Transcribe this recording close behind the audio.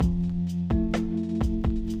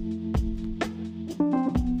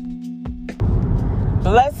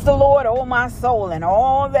Bless the Lord, oh my soul, and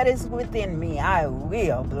all that is within me. I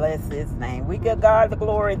will bless his name. We give God the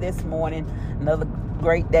glory this morning. Another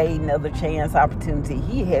great day, another chance, opportunity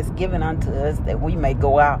he has given unto us that we may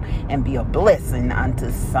go out and be a blessing unto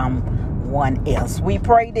someone else. We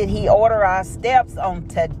pray that he order our steps on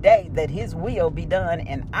today, that his will be done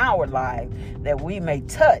in our life, that we may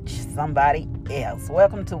touch somebody else.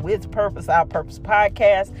 Welcome to With Purpose, Our Purpose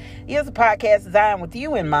podcast. It's a podcast designed with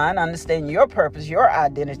you in mind, understanding your purpose, your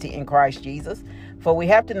identity in Christ Jesus. For we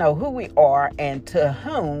have to know who we are and to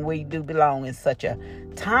whom we do belong in such a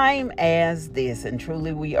time as this. And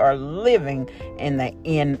truly we are living in the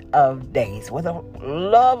end of days, where the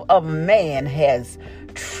love of man has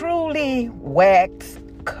truly waxed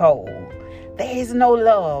cold. There is no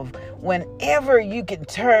love whenever you can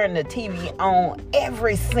turn the TV on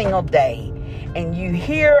every single day and you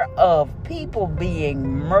hear of people being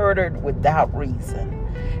murdered without reason.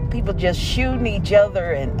 People just shooting each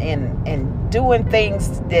other and doing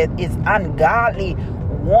things that is ungodly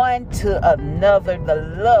one to another. The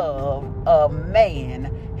love of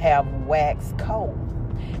man have waxed cold.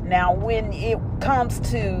 Now, when it comes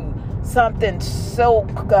to something so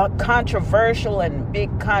controversial and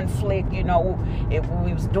big conflict, we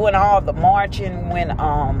was doing all the marching when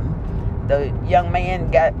the young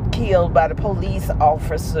man got killed by the police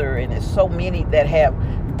officer, and there's so many that have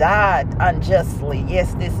died unjustly.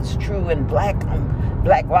 Yes, this is true, and Black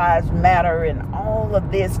Lives Matter, and all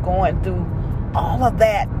of this going through all of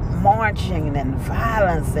that marching and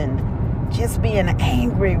violence and just being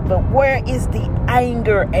angry. But where is the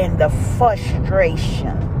anger and the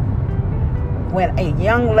frustration when a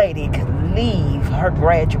young lady could leave her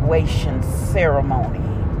graduation ceremony,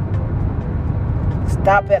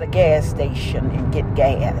 stop at a gas station and get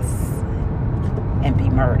gas, and be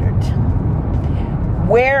murdered?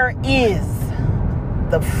 Where is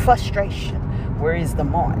the frustration? Where is the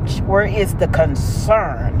march? Where is the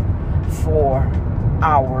concern for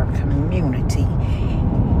our community?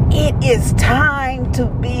 It is time to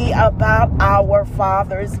be about our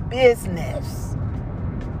Father's business,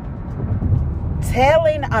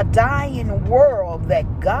 telling a dying world that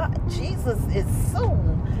Jesus is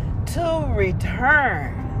soon to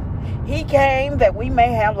return. He came that we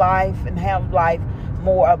may have life and have life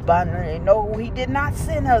more abundantly. No, he did not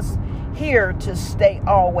send us here to stay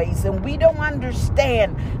always. And we don't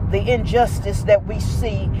understand the injustice that we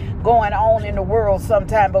see going on in the world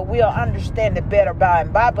sometimes, but we'll understand it better by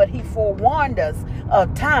and by. But he forewarned us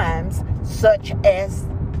of times such as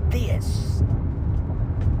this.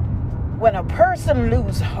 When a person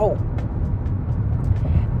loses hope,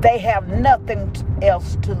 they have nothing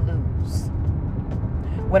else to lose.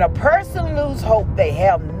 When a person loses hope, they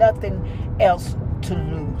have nothing else to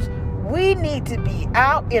lose. We need to be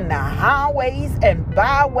out in the highways and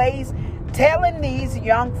byways telling these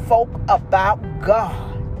young folk about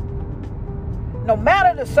God. No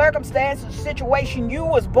matter the circumstance or situation you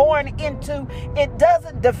was born into, it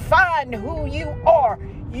doesn't define who you are.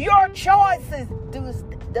 Your choices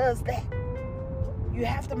does that. You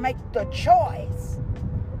have to make the choice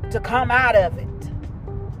to come out of it.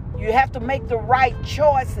 You have to make the right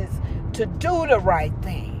choices to do the right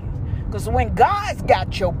thing. Because when God's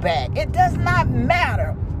got your back, it does not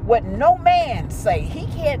matter what no man say. He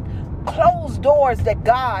can't close doors that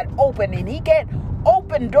God opened, and he can't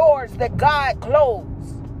open doors that God closed.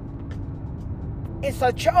 It's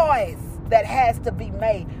a choice that has to be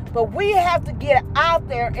made. But we have to get out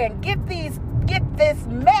there and get this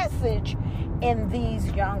message in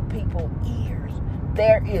these young people's ears.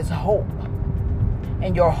 There is hope,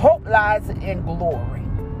 and your hope lies in glory.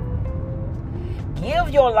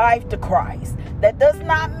 Give your life to Christ. That does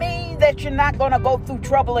not mean that you're not going to go through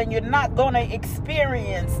trouble and you're not going to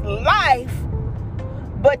experience life,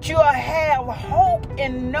 but you'll have hope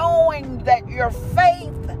in knowing that your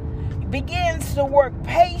faith begins to work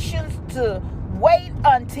patience to wait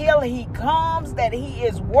until he comes, that he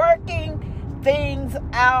is working things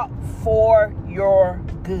out for your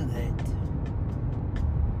good.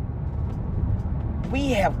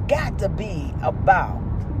 We have got to be about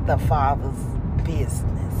the Father's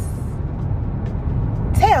business.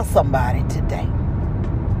 Tell somebody today.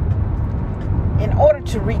 In order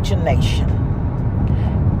to reach a nation,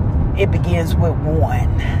 it begins with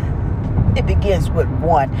one. It begins with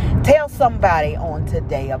one. Tell somebody on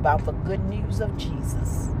today about the good news of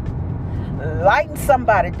Jesus. Lighten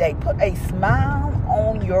somebody today. Put a smile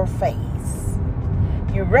on your face.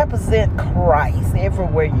 You represent Christ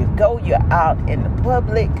everywhere you go. You're out in the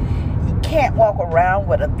public. You can't walk around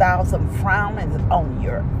with 1,000 frownings on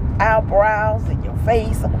your eyebrows and your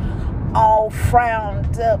face. all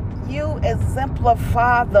frowned up. You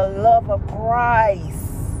exemplify the love of Christ.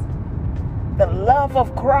 The love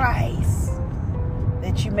of Christ,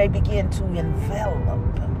 that you may begin to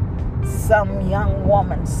envelop some young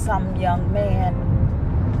woman, some young man.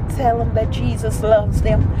 Tell them that Jesus loves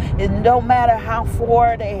them. And no matter how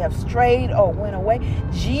far they have strayed or went away,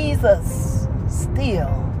 Jesus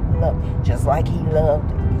still loves, just like he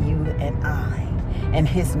loved you and I. And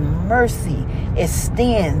his mercy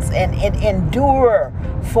extends and endure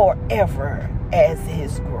forever as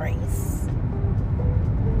his grace.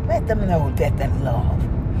 Let them know that love.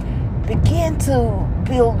 Begin to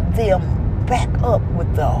build them back up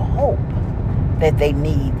with the hope that they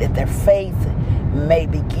need, that their faith may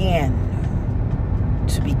begin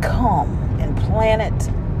to become implanted,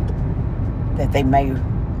 that they may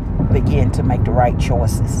begin to make the right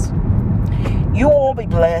choices. You all be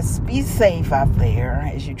blessed. Be safe out there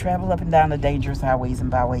as you travel up and down the dangerous highways and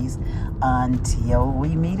byways. Until we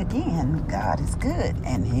meet again, God is good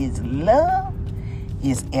and his love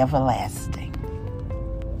is everlasting.